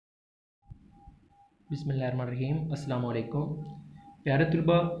बिस्मिल्लाहिर्रहमानिर्रहीम अस्सलाम वालेकुम प्यारे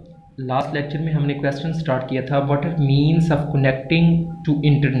तलबा। लास्ट लेक्चर में हमने क्वेश्चन स्टार्ट किया था what are means of connecting to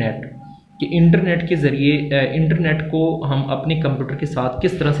internet, कि इंटरनेट के ज़रिए इंटरनेट को हम अपने कंप्यूटर के साथ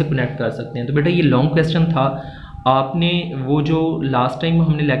किस तरह से कनेक्ट कर सकते हैं। तो बेटा ये लॉन्ग क्वेश्चन था, आपने वो जो लास्ट टाइम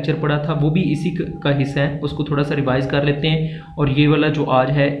हमने लेक्चर पढ़ा था वो भी इसी का हिस्सा है, उसको थोड़ा सा रिवाइज कर लेते हैं और ये वाला जो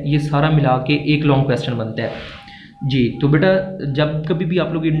आज है ये सारा मिला के एक लॉन्ग क्वेश्चन बनता है जी। तो बेटा जब कभी भी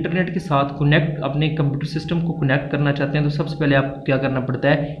आप लोग इंटरनेट के साथ कनेक्ट अपने कंप्यूटर सिस्टम को कनेक्ट करना चाहते हैं तो सबसे पहले आपको क्या करना पड़ता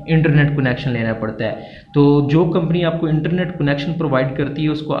है, इंटरनेट कनेक्शन लेना पड़ता है। तो जो कंपनी आपको इंटरनेट कनेक्शन प्रोवाइड करती है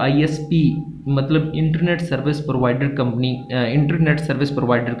उसको आईएसपी मतलब internet service provider company, internet service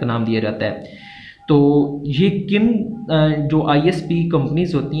provider का नाम दिया जाता है। तो ये किन जो आईएसपी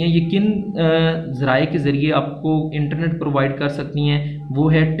कंपनीज होती हैं ये किन ज़राए के ज़रिए आपको इंटरनेट प्रोवाइड कर सकती हैं, वो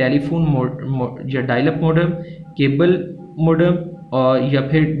है टेलीफोन या dial up modem, cable modem और या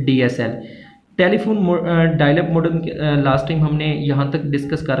फिर DSL. Telephone dial up modem last time हमने यहाँ तक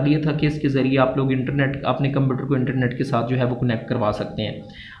डिस्कस कर लिया था कि इसके ज़रिए आप लोग इंटरनेट अपने कंप्यूटर को इंटरनेट के साथ जो है वो कनेक्ट करवा सकते हैं।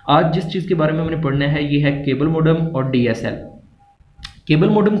 आज जिस चीज़ के बारे में हमने पढ़ना है ये है केबल मॉडेम और डीएसएल। केबल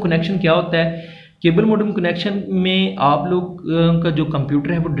मॉडेम कनेक्शन क्या होता है? केबल मॉडेम कनेक्शन में आप लोग का जो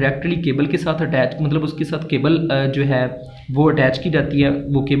कंप्यूटर है वो डायरेक्टली केबल के साथ अटैच, मतलब उसके साथ केबल जो है वो अटैच की जाती है।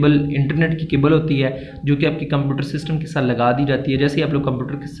 वो केबल इंटरनेट की केबल होती है जो कि आपके कंप्यूटर सिस्टम के साथ लगा दी जाती है। जैसे ही आप लोग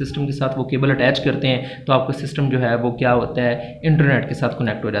कंप्यूटर के सिस्टम के साथ वो केबल अटैच करते हैं तो आपका सिस्टम जो है वो क्या होता है, इंटरनेट के साथ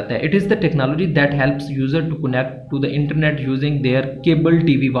कनेक्ट हो जाता है। It is the technology that helps user to connect to the internet using their cable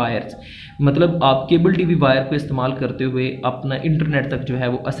TV wires. मतलब आप केबल टीवी वायर को इस्तेमाल करते हुए अपना इंटरनेट तक जो है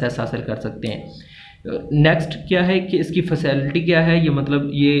वो एक्सेस हासिल कर सकते हैं। नेक्स्ट क्या है कि इसकी फैसिलिटी क्या है, ये मतलब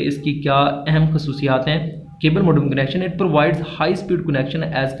ये इसकी क्या अहम खसूसियात हैं। Cable modem connection it provides high speed connection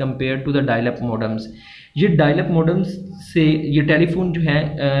as compare to the dial up modems. ये डायल अप मॉडेम्स से ये टेलीफोन जो है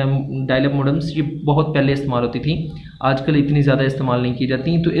डायल अप मॉडेम्स ये बहुत पहले इस्तेमाल होती थी, आजकल इतनी ज़्यादा इस्तेमाल नहीं की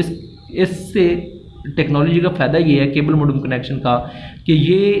जाती। तो इससे टेक्नोलॉजी का फ़ायदा ये है केबल मॉडेम कनेक्शन का कि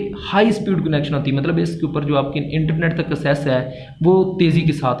ये हाई स्पीड कनेक्शन होती है, मतलब इसके ऊपर जो आपके इंटरनेट तक एक्सेस है वो तेज़ी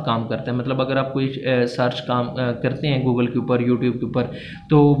के साथ काम करता है। मतलब अगर आप कोई सर्च काम करते हैं गूगल के ऊपर, यूट्यूब के ऊपर,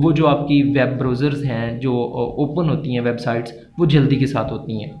 तो वो जो आपकी वेब ब्राउज़र्स हैं जो ओपन होती हैं वेबसाइट्स वो जल्दी के साथ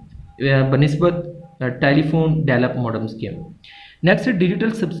होती हैं बनिस्बत टेलीफोन डायल अप मॉडेम्स के। नेक्स्ट है digital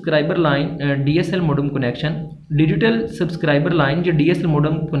subscriber line DSL modem connection. Digital subscriber line या डीएसएल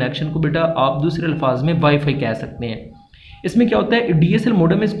मॉडेम कनेक्शन को बेटा आप दूसरे अल्फाज में वाईफाई कह सकते हैं। इसमें क्या होता है, DSL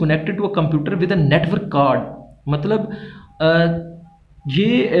modem is connected to a computer with a network card. मतलब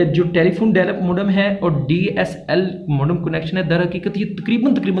ये जो टेलीफोन डायल अप मॉडेम है और डीएसएल मॉडेम कनेक्शन है दर हकीकत ये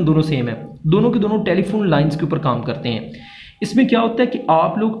तकरीबन दोनों सेम है, दोनों के दोनों टेलीफोन लाइंस के ऊपर काम करते हैं। इसमें क्या होता है कि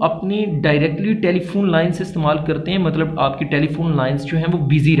आप लोग अपनी डायरेक्टली टेलीफोन लाइन से इस्तेमाल करते हैं, मतलब आपकी टेलीफोन लाइंस जो हैं वो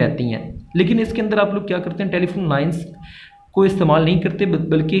बिजी रहती हैं। लेकिन इसके अंदर आप लोग क्या करते हैं, टेलीफोन लाइंस को इस्तेमाल नहीं करते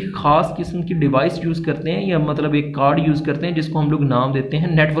बल्कि ख़ास किस्म की डिवाइस यूज़ करते हैं या मतलब एक कार्ड यूज़ करते हैं जिसको हम लोग नाम देते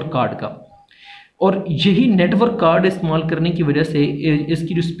हैं नेटवर्क कार्ड का। और यही नेटवर्क कार्ड इस्तेमाल करने की वजह से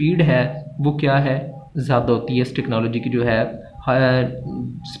इसकी जो स्पीड है वो क्या है, ज़्यादा होती है। इस टेक्नोलॉजी की जो है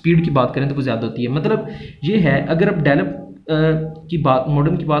स्पीड की बात करें तो वो ज़्यादा होती है। मतलब ये है, अगर आप डेवलप की बात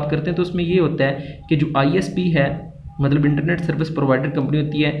मॉडेम की बात करते हैं तो उसमें ये होता है कि जो आईएसपी है मतलब इंटरनेट सर्विस प्रोवाइडर कंपनी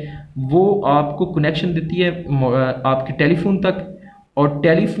होती है वो आपको कनेक्शन देती है आपके टेलीफोन तक, और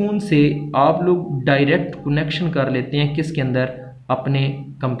टेलीफोन से आप लोग डायरेक्ट कनेक्शन कर लेते हैं किसके अंदर, अपने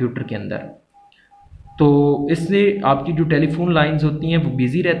कंप्यूटर के अंदर। तो इससे आपकी जो टेलीफोन लाइंस होती हैं वो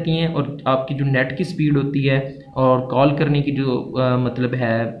बिजी रहती हैं और आपकी जो नेट की स्पीड होती है और कॉल करने की जो मतलब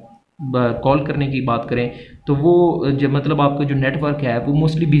है कॉल करने की बात करें तो वो जो मतलब आपका जो नेटवर्क है वो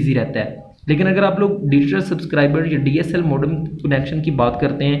मोस्टली बिजी रहता है। लेकिन अगर आप लोग डिजिटल सब्सक्राइबर या डीएसएल मॉडेम कनेक्शन की बात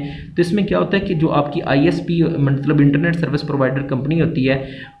करते हैं तो इसमें क्या होता है कि जो आपकी आईएसपी मतलब इंटरनेट सर्विस प्रोवाइडर कंपनी होती है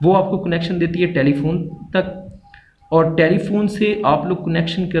वो आपको कनेक्शन देती है टेलीफोन तक, और टेलीफोन से आप लोग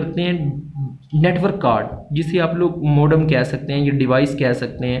कनेक्शन करते हैं नेटवर्क कार्ड जिसे आप लोग मॉडेम कह सकते हैं या डिवाइस कह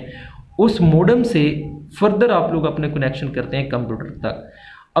सकते हैं। उस मॉडेम से फर्दर आप लोग अपने कनेक्शन करते हैं कंप्यूटर तक।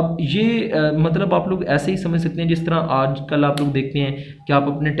 अब ये मतलब आप लोग ऐसे ही समझ सकते हैं जिस तरह आजकल आप लोग देखते हैं कि आप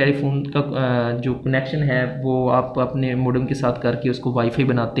अपने टेलीफोन का जो कनेक्शन है वो आप अपने मॉडेम के साथ करके उसको वाईफाई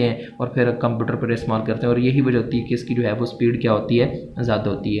बनाते हैं और फिर कंप्यूटर पर इस्तेमाल करते हैं, और यही वजह होती है कि इसकी जो है वो स्पीड क्या होती है, ज़्यादा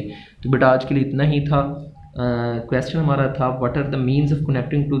होती है। तो बेटा आज के लिए इतना ही था। क्वेश्चन हमारा था what are the means of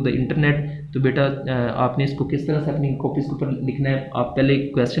connecting to the internet. तो बेटा आपने इसको किस तरह से अपनी कॉपीज़ के ऊपर लिखना है, आप पहले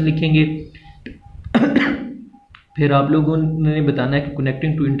क्वेश्चन लिखेंगे फिर आप लोगों ने बताना है कि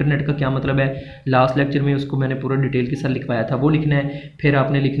कनेक्टिंग टू इंटरनेट का क्या मतलब है। लास्ट लेक्चर में उसको मैंने पूरा डिटेल के साथ लिखवाया था, वो लिखना है। फिर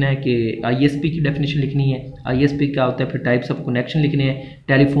आपने लिखना है कि आईएसपी की डेफिनेशन लिखनी है, आईएसपी क्या होता है, फिर टाइप्स ऑफ कनेक्शन लिखने हैं,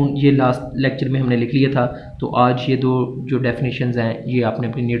 टेलीफोन ये लास्ट लेक्चर में हमने लिख लिया था। तो आज ये दो जो डेफिनेशंस हैं ये आपने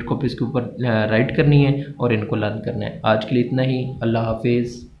अपनी नीट कॉपीज़ के ऊपर राइट करनी है और इनको लर्न करना है। आज के लिए इतना ही, अल्लाह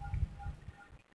हाफिज़।